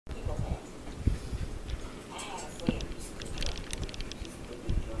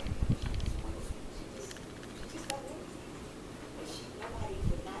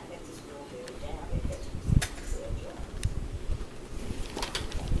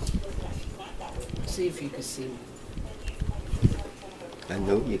See if you can see me. I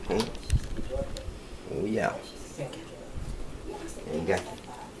know you can. Oh yeah. Okay. Ain't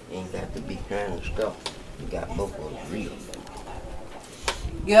got to be trying to stop. You got both of them real.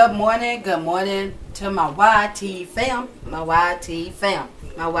 Good morning to my YT fam, my YT fam,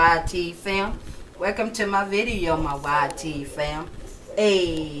 my YT fam. Welcome to my video, my YT fam.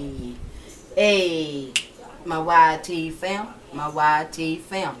 Hey, hey, my YT fam, my YT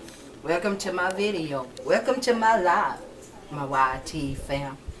fam. Welcome to my video. Welcome to my live, my YT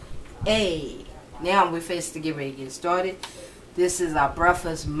fam. Hey, now we're fixed to get ready to get started. This is our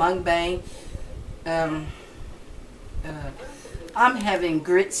breakfast mukbang. I'm having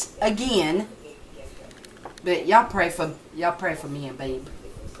grits again, but y'all pray for me and babe.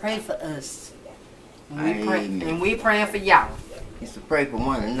 Pray for us. And we praying for y'all. It's to pray for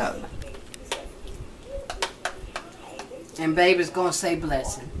one another. And babe is gonna say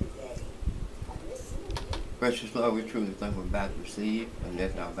blessing. Precious Lord, we truly think we're about to receive, and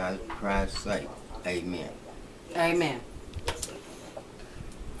that's our about to Christ's sake. Amen. Amen.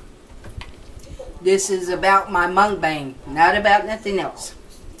 This is about my mukbang, not about nothing else.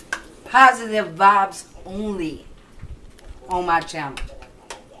 Positive vibes only on my channel.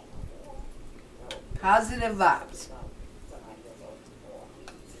 Positive vibes.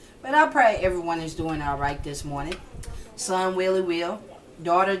 But I pray everyone is doing all right this morning. Son Willie Will,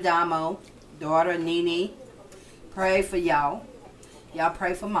 daughter Damo, daughter Nene. Pray for y'all. Y'all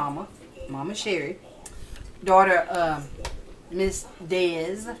pray for Mama Sherry. Daughter Miss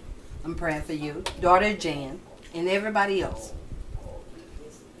Dez. I'm praying for you. Daughter Jan. And everybody else.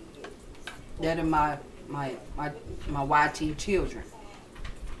 That are my YT children.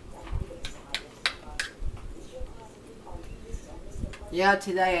 Yeah,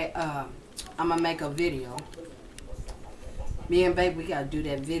 today I'm going to make a video. Me and babe, we got to do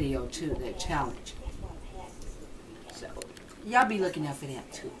that video too, that challenge. So, y'all be looking out for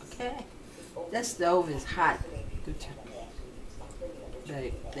that too, okay? That stove is hot. Good job.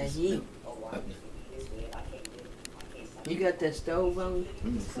 That heat. You got that stove on?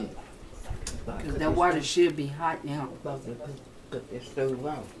 Because that water should be hot now. About to put that stove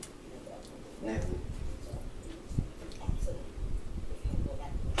on. Now.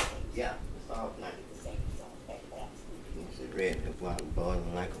 Yeah, it's all nice. It's red, that's why I'm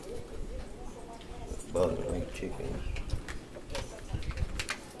boiling like chicken.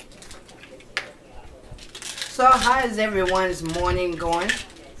 So how is everyone's morning going?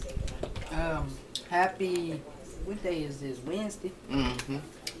 Happy, what day is this? Wednesday? Mm-hmm.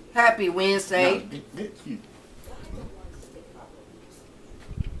 Happy Wednesday. No, that's you.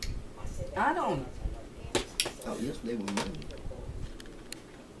 I don't know. Oh, yesterday was Monday.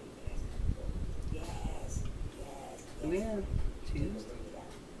 Yeah, Tuesday.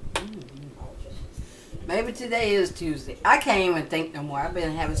 Maybe today is Tuesday. I can't even think no more. I've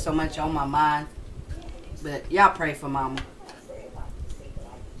been having so much on my mind. But y'all pray for Mama.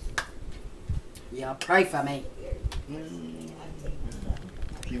 Y'all pray for me.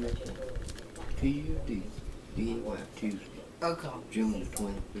 Tuesday. D-A-Y, Tuesday. Okay. June the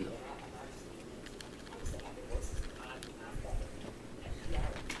 25th.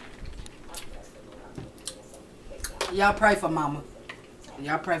 Y'all pray for Mama.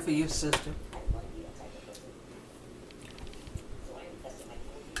 Y'all pray for your sister.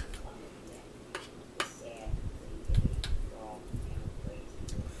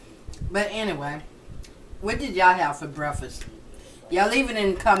 But anyway, what did y'all have for breakfast? Y'all leave it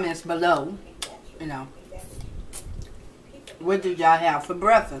in the comments below. You know. What did y'all have for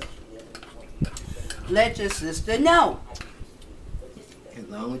breakfast? Let your sister know. As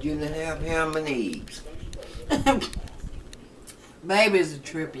long as you didn't have ham and eggs. Baby's a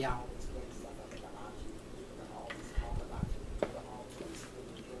trip, y'all.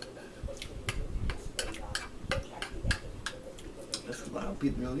 That's a lot of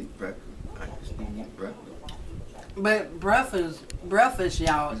people don't eat breakfast. I just didn't eat breakfast. But breakfast,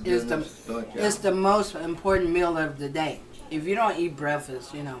 y'all, is the most important meal of the day. If you don't eat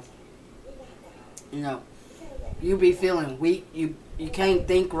breakfast, you know, you be feeling weak. You can't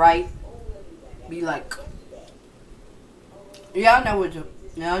think right. Be like, y'all know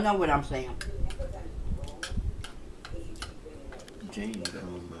what I'm saying. Jane got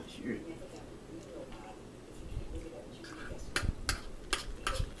on my shirt.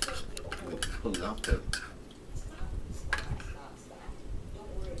 Pull it off there.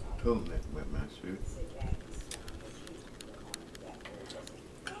 Told me about my shirt.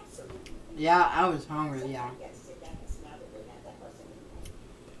 Yeah, I was hungry, y'all.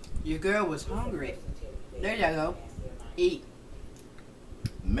 Your girl was hungry. There you go. Eat.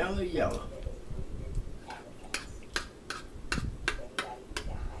 Mellow yellow.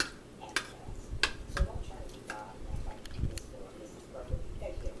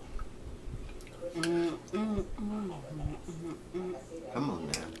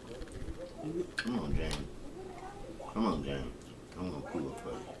 Come on, James. Come on, James. I'm gonna pull it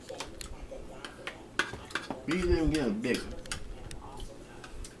for you. You didn't get a bigger.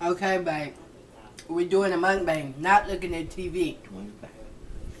 Okay, babe. We're doing a mukbang, not looking at TV. 25.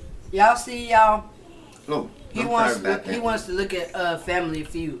 Y'all see, y'all? Oh, He wants to look at Family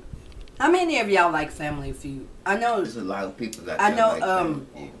Feud. How many of y'all like Family Feud? I know. There's a lot of people that I know. like Family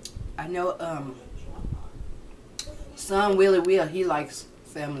Feud. I know. Son Willie Will, he likes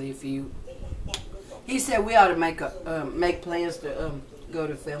Family Feud. He said we ought to make plans to go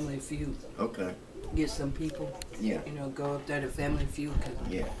to Family Feud. Okay. Get some people. Yeah. You know, go up there to Family Feud. Cause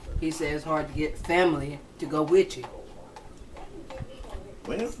Yeah. he said it's hard to get family to go with you.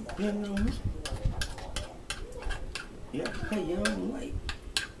 Well, depending on this. Yeah, pay your own way.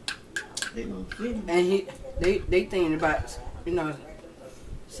 They gonna see. And they thinking about, you know,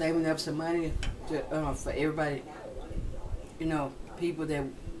 saving up some money to for everybody. You know, people that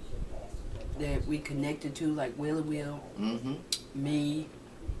we connected to, like Willie Will, me,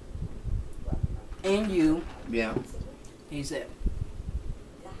 and you. Yeah. He said,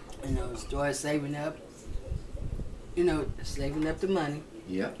 you know, start saving up. You know, saving up the money.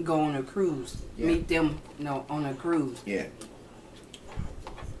 Yeah. Go on a cruise. Yeah. Meet them, you know, on a cruise. Yeah.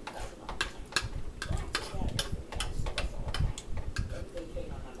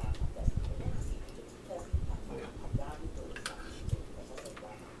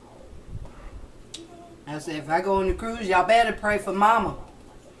 I said, if I go on the cruise, y'all better pray for Mama.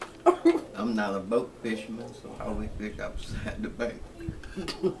 I'm not a boat fisherman, so I always fish outside the bank.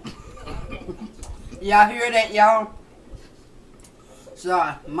 Y'all hear that, y'all?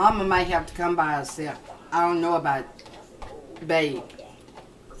 So, Mama might have to come by herself. I don't know about Babe.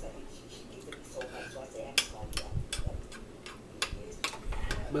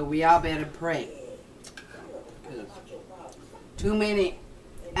 But we all better pray. 'Cause too many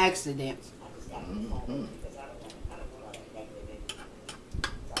accidents.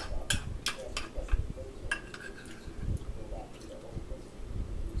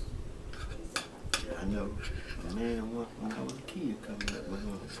 I know a man once when I was a kid coming up with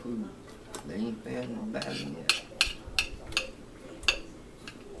on a cruise. They ain't passing the battle yet.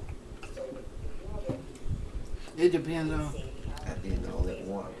 It depends on. I didn't all that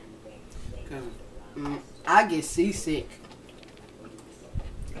water. Cause I get seasick.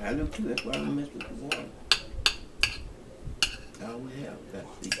 I do too. That's why I don't mess with the water. I always have got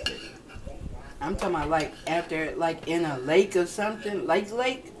seasick. I'm talking about like after, like in a lake or something,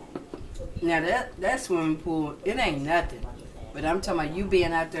 lake. Now that swimming pool, it ain't nothing. But I'm talking about you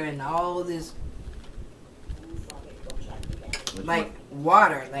being out there in all this, like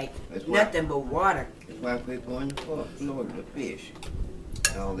water, like nothing but water. That's why people going to Florida to fish.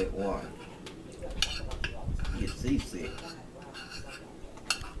 All that water. You get seasick.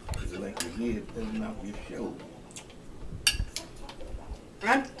 It's like your head pulling off your shoulder.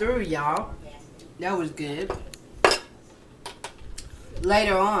 I'm through, y'all. That was good.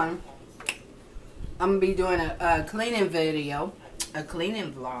 Later on, I'm going to be doing a cleaning video, a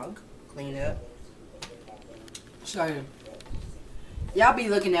cleaning vlog, clean up. So, y'all be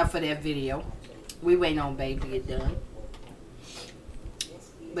looking out for that video. We waiting on Babe to get done.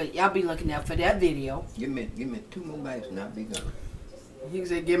 But y'all be looking out for that video. Give me 2 more bites and I'll be gone. He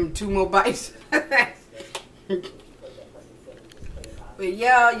said give him 2 more bites. But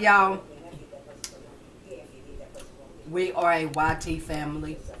yeah, y'all, we are a YT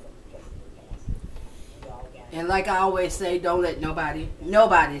family. And like I always say, don't let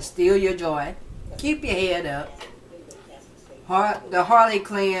nobody steal your joy. Keep your head up. The Harley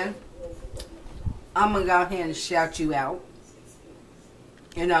clan, I'm going to go ahead and shout you out.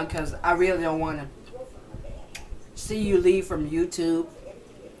 You know, because I really don't want to see you leave from YouTube.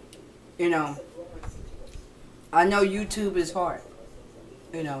 You know, I know YouTube is hard.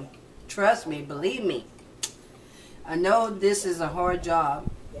 You know, trust me, believe me. I know this is a hard job.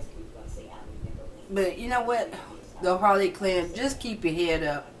 But you know what? The Harley clan, just keep your head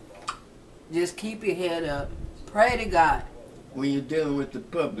up. Just keep your head up. Pray to God. When you're dealing with the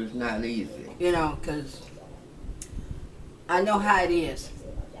public, it's not easy. You know, because I know how it is.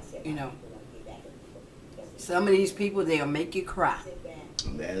 You know, some of these people, they'll make you cry.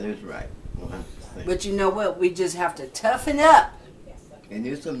 That is right. 100%. But you know what? We just have to toughen up. And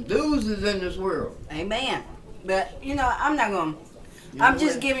there's some doozies in this world. Amen. But, you know, I'm not going to. I'm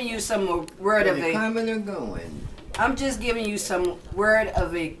just giving you some word of it. Coming and going. I'm just giving you some word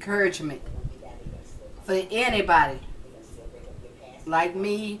of encouragement for anybody like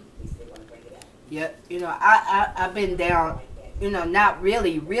me. Yeah, you know, I've been down. You know, not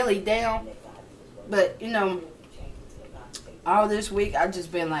really down, but you know, all this week I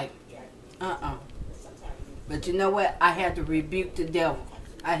just been like But you know what? I had to rebuke the devil.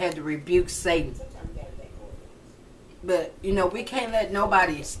 I had to rebuke Satan. But, you know, we can't let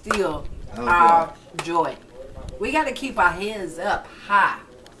nobody steal our joy. We got to keep our heads up high.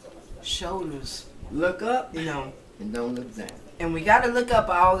 Shoulders. Look up, you know. and don't look down. And we got to look up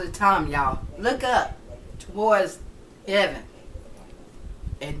all the time, y'all. Look up towards heaven.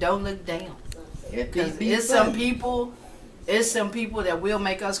 And don't look down. Because it's some people that will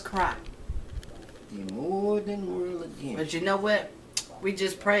make us cry. You're more than the world again. But you know what? We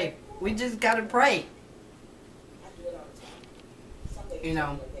just pray. We just got to pray. You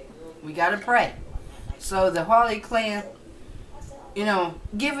know, we got to pray. So the Holy Clan, you know,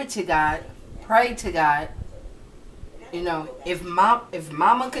 give it to God. Pray to God. You know, if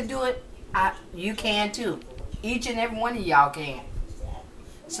mama could do it, you can too. Each and every one of y'all can.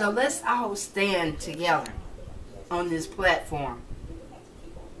 So let's all stand together on this platform.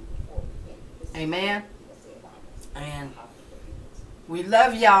 Amen. And we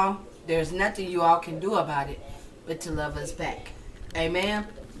love y'all. There's nothing you all can do about it but to love us back. Amen.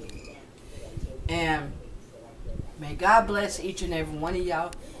 And may God bless each and every one of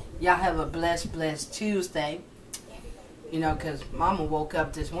y'all. Y'all have a blessed Tuesday. You know, because Mama woke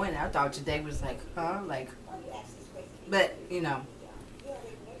up this morning. I thought today was like, but, you know.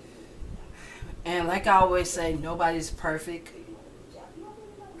 And like I always say, nobody's perfect.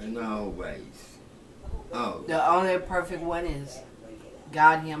 And always. Oh. The only perfect one is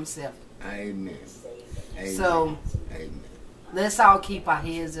God Himself. Amen. Amen. So, amen. Let's all keep our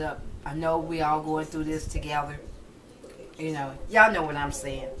heads up. I know we all going through this together. You know, y'all know what I'm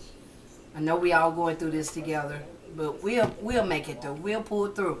saying. I know we all going through this together, but we'll make it through. We'll pull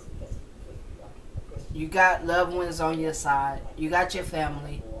through. You got loved ones on your side. You got your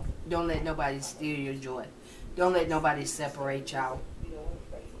family. Don't let nobody steal your joy. Don't let nobody separate y'all.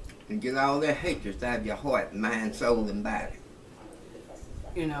 And get all that hatred out of your heart, mind, soul, and body.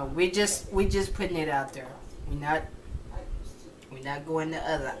 You know, we just putting it out there. We're not going the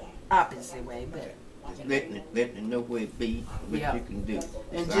other opposite way, but just letting it know where it be, what you can do.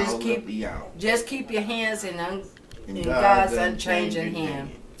 And it's just keep your hands in God's unchanging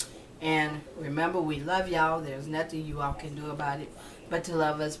hand. And remember, we love y'all. There's nothing you all can do about it but to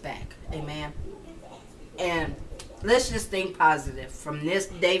love us back. Amen. And let's just think positive from this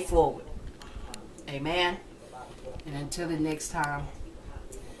day forward. Amen. And until the next time,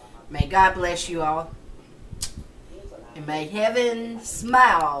 may God bless you all. And may heaven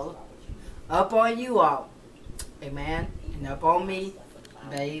smile up on you all. Amen. And up on me,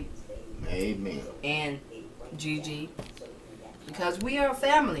 babe. Amen. And Gigi. Because we are a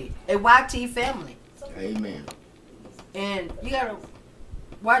family. A YT family. Amen. And you got to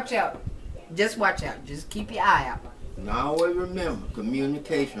watch out. Just watch out. Just keep your eye out. And always remember,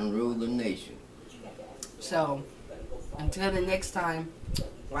 communication rules the nation. So, until the next time,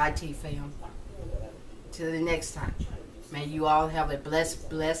 YT fam. Till the next time. May you all have a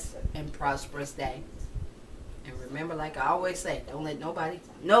blessed, and prosperous day. And remember, like I always say, don't let nobody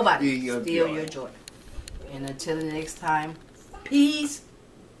steal your joy. And until the next time, peace,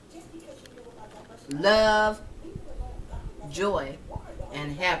 love, joy,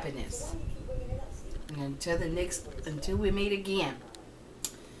 and happiness. And until we meet again,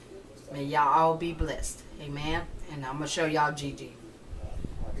 may y'all all be blessed. Amen. And I'm going to show y'all Gigi.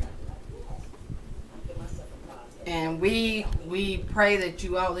 And we pray that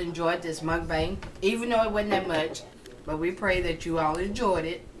you all enjoyed this mukbang, even though it wasn't that much, but we pray that you all enjoyed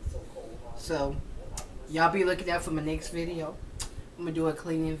it. So y'all be looking out for my next video. I'm gonna do a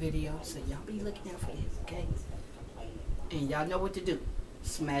cleaning video, so y'all be looking out for this, okay? And y'all know what to do.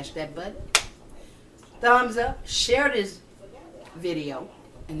 Smash that button, thumbs up, share this video,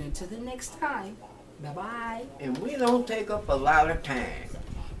 and until the next time, bye bye. And we don't take up a lot of time.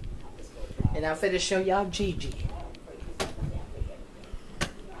 And I'm finna show y'all Gigi.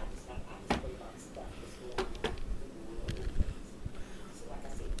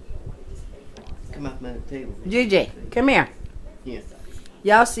 Come up on the table. Gigi, come here. Yes.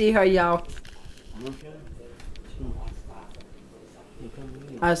 Y'all see her, y'all.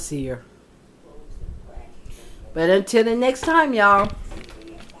 I see her. But until the next time, y'all.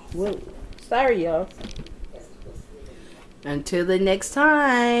 Whoa. Sorry, y'all. Until the next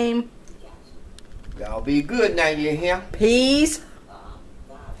time. Y'all be good now, you hear? Peace.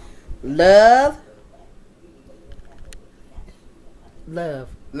 Love. Love.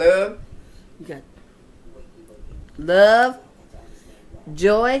 Love. You got love.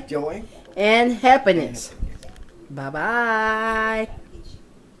 Joy. Joy. And happiness. Bye-bye.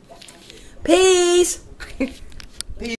 Peace.